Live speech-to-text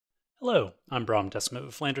Hello, I'm Bram Decimet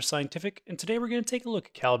with Flanders Scientific, and today we're going to take a look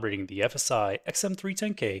at calibrating the FSI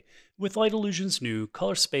XM310K with LightIllusion's new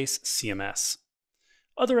ColourSpace CMS.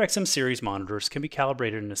 Other XM series monitors can be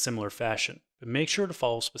calibrated in a similar fashion, but make sure to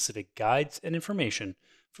follow specific guides and information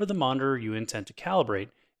for the monitor you intend to calibrate,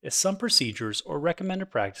 as some procedures or recommended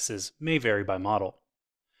practices may vary by model.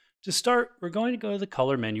 To start, we're going to go to the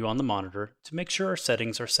color menu on the monitor to make sure our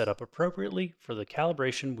settings are set up appropriately for the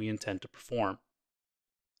calibration we intend to perform.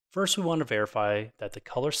 First, we want to verify that the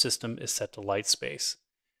color system is set to LightSpace.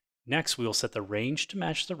 Next, we will set the range to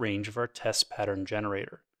match the range of our test pattern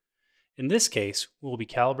generator. In this case, we will be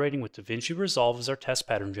calibrating with DaVinci Resolve as our test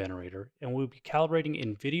pattern generator, and we will be calibrating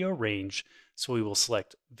in video range, so we will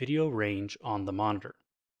select video range on the monitor.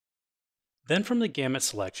 Then from the gamut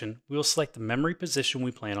selection, we will select the memory position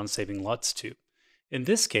we plan on saving LUTs to. In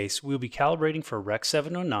this case, we will be calibrating for Rec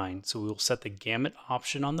 709, so we will set the gamut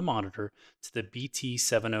option on the monitor to the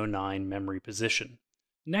BT709 memory position.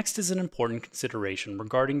 Next is an important consideration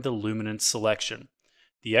regarding the luminance selection.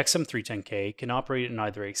 The XM310K can operate in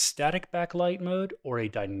either a static backlight mode or a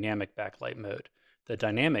dynamic backlight mode. The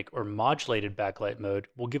dynamic or modulated backlight mode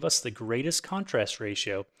will give us the greatest contrast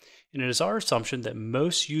ratio, and it is our assumption that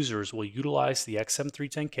most users will utilize the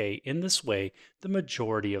XM310K in this way the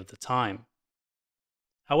majority of the time.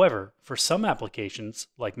 However, for some applications,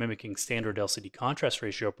 like mimicking standard LCD contrast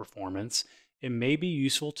ratio performance, it may be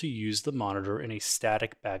useful to use the monitor in a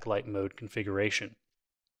static backlight mode configuration.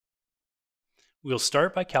 We'll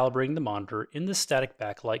start by calibrating the monitor in the static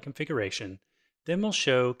backlight configuration, then we'll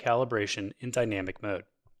show calibration in dynamic mode.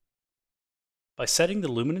 By setting the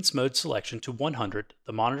luminance mode selection to 100,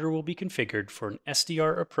 the monitor will be configured for an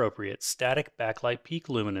SDR appropriate static backlight peak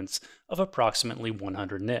luminance of approximately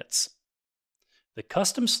 100 nits. The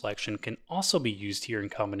custom selection can also be used here in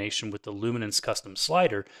combination with the luminance custom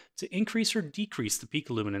slider to increase or decrease the peak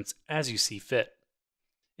luminance as you see fit.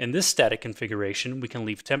 In this static configuration, we can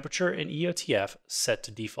leave temperature and EOTF set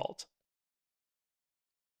to default.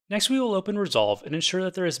 Next, we will open Resolve and ensure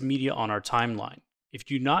that there is media on our timeline.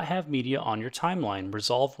 If you do not have media on your timeline,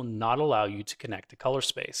 Resolve will not allow you to connect to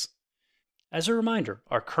ColourSpace. As a reminder,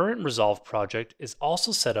 our current Resolve project is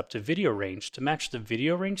also set up to video range to match the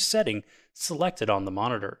video range setting selected on the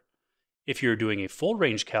monitor. If you're doing a full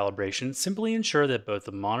range calibration, simply ensure that both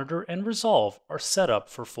the monitor and Resolve are set up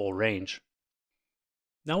for full range.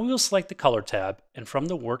 Now we will select the Color tab, and from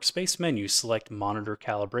the Workspace menu select Monitor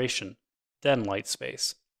Calibration, then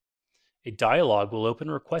LightSpace. A dialog will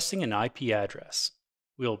open requesting an IP address.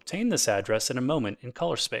 We will obtain this address in a moment in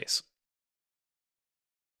ColourSpace.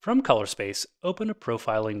 From ColourSpace, open a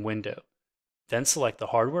profiling window, then select the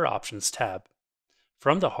Hardware Options tab.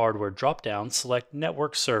 From the Hardware drop-down, select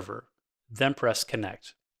Network Server, then press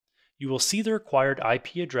Connect. You will see the required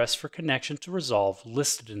IP address for connection to Resolve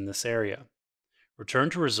listed in this area. Return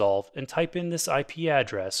to Resolve and type in this IP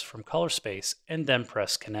address from ColourSpace and then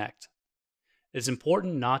press Connect. It is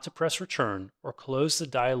important not to press Return or close the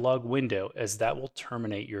dialog window, as that will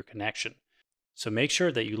terminate your connection. So make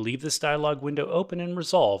sure that you leave this dialog window open in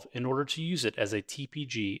Resolve in order to use it as a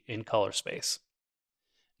TPG in ColourSpace.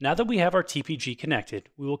 Now that we have our TPG connected,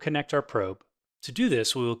 we will connect our probe. To do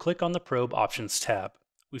this, we will click on the Probe Options tab.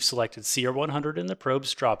 We've selected CR100 in the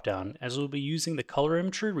Probes dropdown, as we'll be using the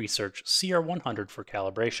Colorimetry Research CR100 for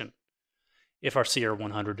calibration. If our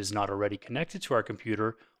CR100 is not already connected to our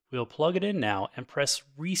computer, we'll plug it in now and press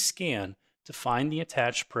Rescan to find the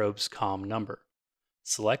attached probe's COM number.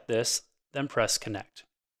 Select this, then press Connect.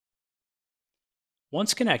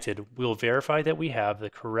 Once connected, we will verify that we have the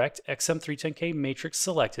correct XM310K matrix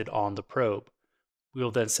selected on the probe. We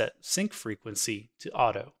will then set sync frequency to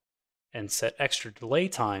auto and set extra delay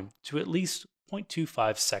time to at least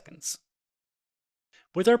 0.25 seconds.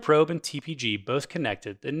 With our probe and TPG both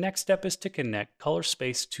connected, the next step is to connect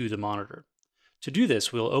ColourSpace to the monitor. To do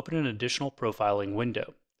this, we will open an additional profiling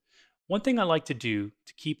window. One thing I like to do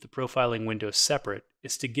to keep the profiling window separate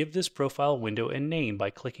is to give this profile window a name by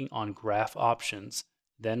clicking on Graph Options,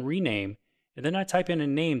 then Rename, and then I type in a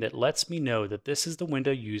name that lets me know that this is the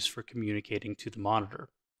window used for communicating to the monitor.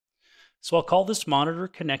 So I'll call this Monitor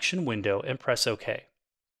Connection window and press OK.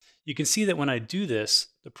 You can see that when I do this,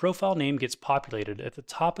 the profile name gets populated at the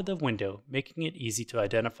top of the window, making it easy to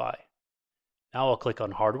identify. Now I'll click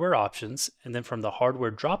on Hardware Options, and then from the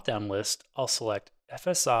Hardware drop-down list, I'll select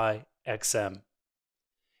FSI XM.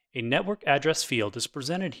 A network address field is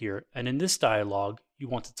presented here, and in this dialog, you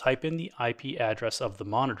want to type in the IP address of the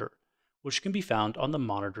monitor, which can be found on the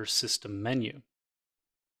Monitor System menu.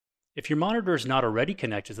 If your monitor is not already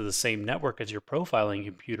connected to the same network as your profiling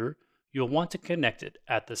computer, you'll want to connect it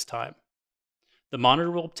at this time. The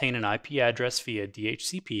monitor will obtain an IP address via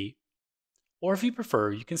DHCP, Or if you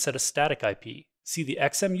prefer, you can set a static IP. See the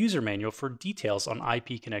XM user manual for details on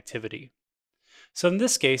IP connectivity. So in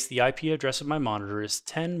this case, the IP address of my monitor is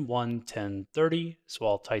 10.1.10.30, so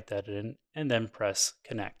I'll type that in and then press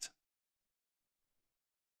connect.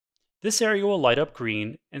 This area will light up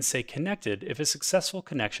green and say connected if a successful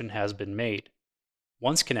connection has been made.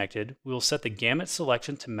 Once connected, we will set the gamut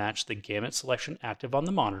selection to match the gamut selection active on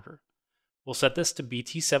the monitor. We'll set this to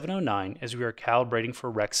BT709 as we are calibrating for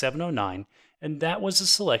Rec 709, and that was the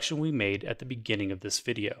selection we made at the beginning of this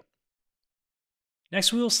video.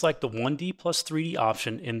 Next, we will select the 1D plus 3D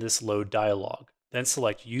option in this load dialog, then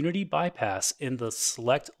select Unity Bypass in the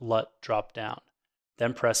Select LUT drop-down,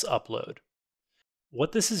 then press Upload.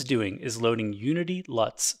 What this is doing is loading Unity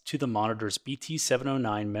LUTs to the monitor's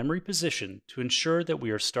BT709 memory position to ensure that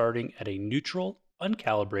we are starting at a neutral,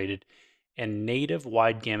 uncalibrated, and native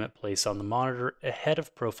wide gamut place on the monitor ahead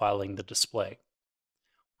of profiling the display.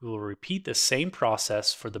 We will repeat the same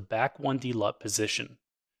process for the back 1D LUT position.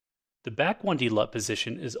 The back 1D LUT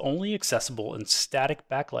position is only accessible in static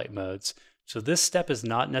backlight modes, so this step is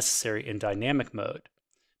not necessary in dynamic mode.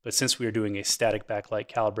 But since we are doing a static backlight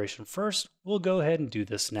calibration first, we'll go ahead and do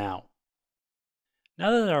this now. Now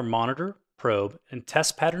that our monitor, probe, and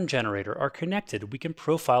test pattern generator are connected, we can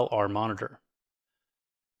profile our monitor.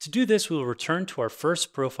 To do this, we will return to our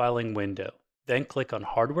first profiling window, then click on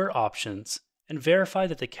Hardware Options, and verify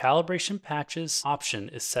that the Calibration Patches option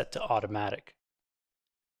is set to Automatic.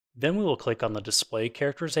 Then we will click on the Display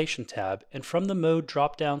Characterization tab, and from the Mode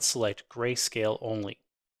drop-down select Grayscale Only.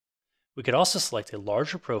 We could also select a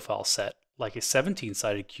larger profile set, like a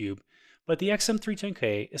 17-sided cube, but the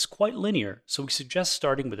XM310K is quite linear, so we suggest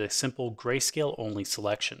starting with a simple Grayscale Only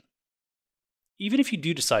selection. Even if you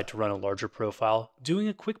do decide to run a larger profile, doing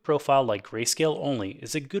a quick profile like Grayscale Only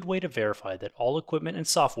is a good way to verify that all equipment and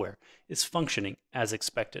software is functioning as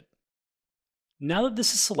expected. Now that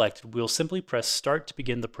this is selected, we will simply press Start to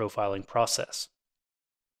begin the profiling process.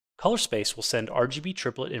 ColourSpace will send RGB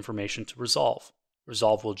triplet information to Resolve.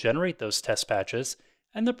 Resolve will generate those test patches,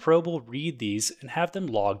 and the probe will read these and have them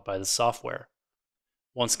logged by the software.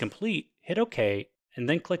 Once complete, hit OK, and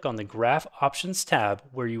then click on the Graph Options tab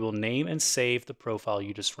where you will name and save the profile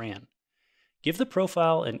you just ran. Give the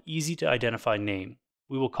profile an easy-to-identify name.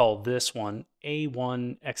 We will call this one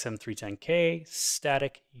A1 XM310K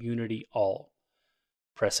Static Unity All.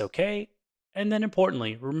 Press OK, and then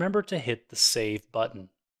importantly, remember to hit the Save button.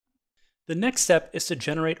 The next step is to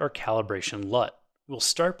generate our calibration LUT. We'll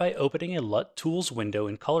start by opening a LUT Tools window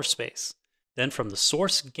in ColourSpace. Then from the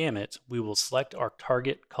source gamut, we will select our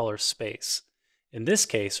target color space, in this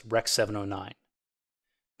case Rec 709.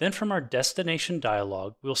 Then from our destination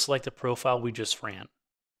dialog, we'll select the profile we just ran.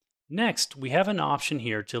 Next, we have an option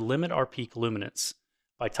here to limit our peak luminance.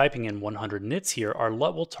 By typing in 100 nits here, our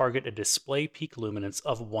LUT will target a display peak luminance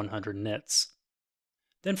of 100 nits.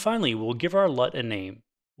 Then finally, we'll give our LUT a name.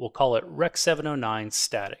 We'll call it Rec 709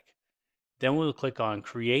 Static. Then we'll click on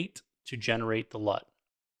Create to generate the LUT.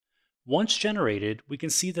 Once generated, we can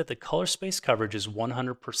see that the ColourSpace coverage is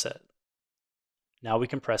 100%. Now we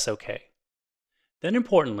can press OK. Then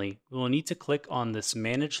importantly, we will need to click on this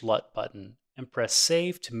Manage LUT button and press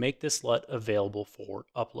Save to make this LUT available for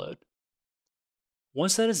upload.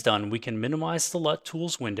 Once that is done, we can minimize the LUT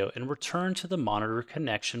Tools window and return to the Monitor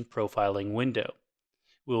Connection Profiling window.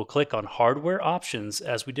 We will click on Hardware Options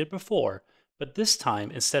as we did before, but this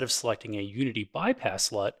time, instead of selecting a Unity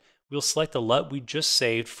Bypass LUT, we'll select the LUT we just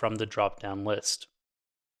saved from the drop-down list.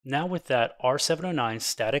 Now with that R709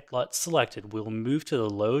 static LUT selected, we'll move to the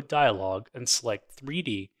Load dialog and select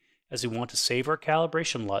 3D as we want to save our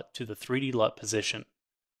calibration LUT to the 3D LUT position.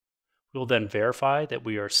 We'll then verify that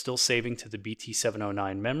we are still saving to the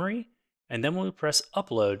BT709 memory, and then we'll press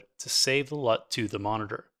Upload to save the LUT to the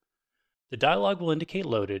monitor. The dialog will indicate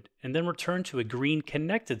loaded and then return to a green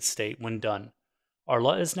connected state when done. Our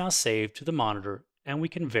LUT is now saved to the monitor and we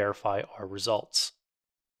can verify our results.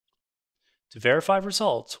 To verify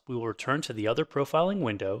results, we will return to the other profiling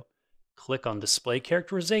window, click on Display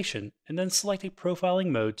Characterization, and then select a profiling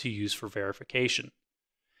mode to use for verification.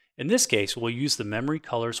 In this case, we'll use the Memory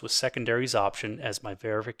Colors with Secondaries option as my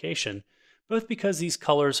verification, both because these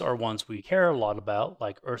colors are ones we care a lot about,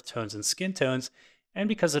 like earth tones and skin tones, and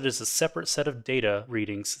because it is a separate set of data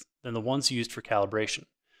readings than the ones used for calibration,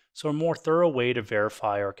 so a more thorough way to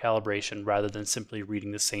verify our calibration rather than simply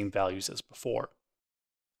reading the same values as before.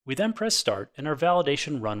 We then press Start and our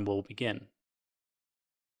validation run will begin.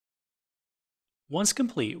 Once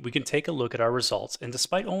complete, we can take a look at our results, and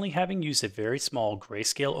despite only having used a very small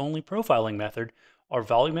grayscale only profiling method, our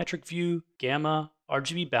volumetric view, gamma,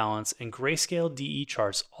 RGB balance, and grayscale DE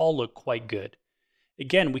charts all look quite good.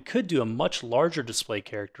 Again, we could do a much larger display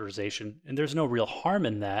characterization, and there's no real harm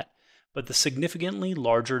in that, but the significantly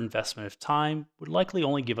larger investment of time would likely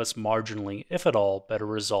only give us marginally, if at all, better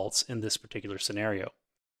results in this particular scenario.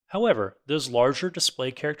 However, those larger display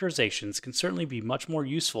characterizations can certainly be much more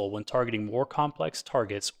useful when targeting more complex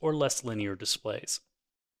targets or less linear displays.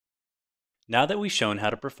 Now that we've shown how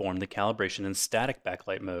to perform the calibration in static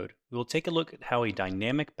backlight mode, we will take a look at how a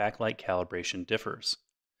dynamic backlight calibration differs.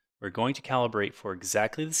 We're going to calibrate for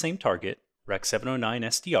exactly the same target, Rec. 709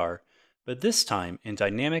 SDR, but this time in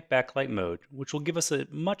dynamic backlight mode, which will give us a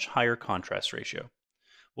much higher contrast ratio.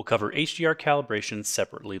 We'll cover HDR calibration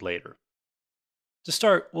separately later. To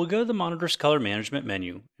start, we'll go to the monitor's color management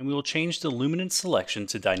menu, and we will change the luminance selection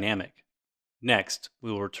to dynamic. Next,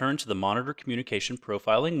 we will return to the monitor communication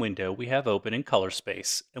profiling window we have open in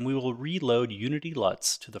ColourSpace, and we will reload Unity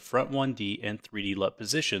LUTs to the front 1D and 3D LUT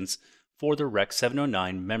positions for the Rec.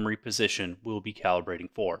 709 memory position we will be calibrating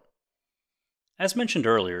for. As mentioned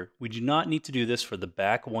earlier, we do not need to do this for the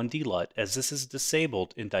back 1D LUT as this is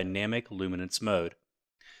disabled in dynamic luminance mode.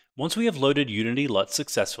 Once we have loaded Unity LUT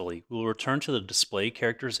successfully, we will return to the display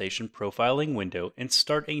characterization profiling window and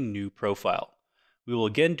start a new profile. We will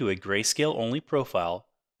again do a grayscale only profile,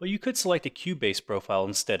 but you could select a cube-based profile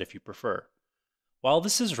instead if you prefer. While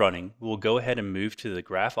this is running, we will go ahead and move to the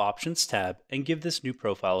Graph Options tab and give this new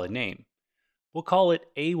profile a name. We'll call it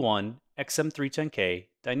A1 XM310K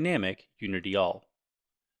Dynamic Unity All.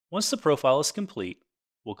 Once the profile is complete,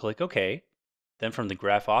 we'll click OK. Then from the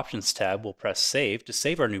Graph Options tab, we'll press Save to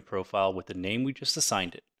save our new profile with the name we just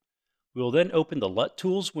assigned it. We will then open the LUT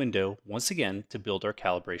Tools window once again to build our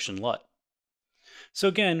calibration LUT. So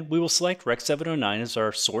again, we will select Rec. 709 as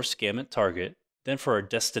our source gamut target. Then for our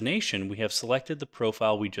destination, we have selected the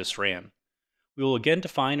profile we just ran. We will again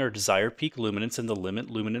define our desired peak luminance in the limit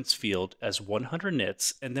luminance field as 100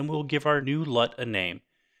 nits, and then we will give our new LUT a name.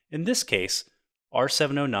 In this case,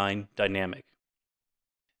 R709 Dynamic.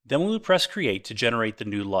 Then we will press Create to generate the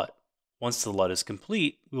new LUT. Once the LUT is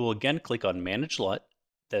complete, we will again click on Manage LUT,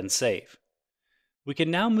 then Save. We can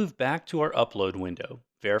now move back to our Upload window,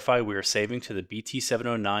 verify we are saving to the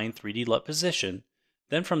BT709 3D LUT position,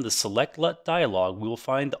 then from the Select LUT dialog we will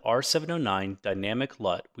find the R709 Dynamic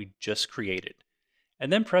LUT we just created,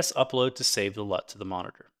 and then press Upload to save the LUT to the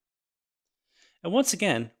monitor. And once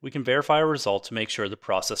again, we can verify our result to make sure the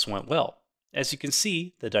process went well. As you can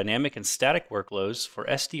see, the dynamic and static workflows for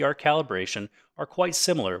SDR calibration are quite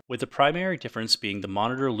similar, with the primary difference being the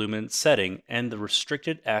monitor luminance setting and the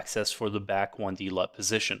restricted access for the back 1D LUT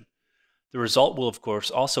position. The result will of course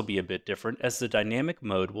also be a bit different as the dynamic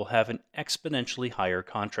mode will have an exponentially higher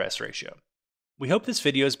contrast ratio. We hope this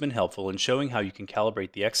video has been helpful in showing how you can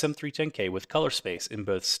calibrate the XM310K with ColourSpace in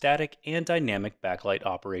both static and dynamic backlight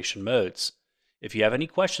operation modes. If you have any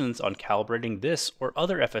questions on calibrating this or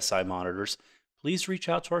other FSI monitors, please reach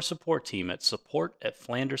out to our support team at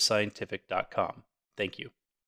support@flandersscientific.com. Thank you.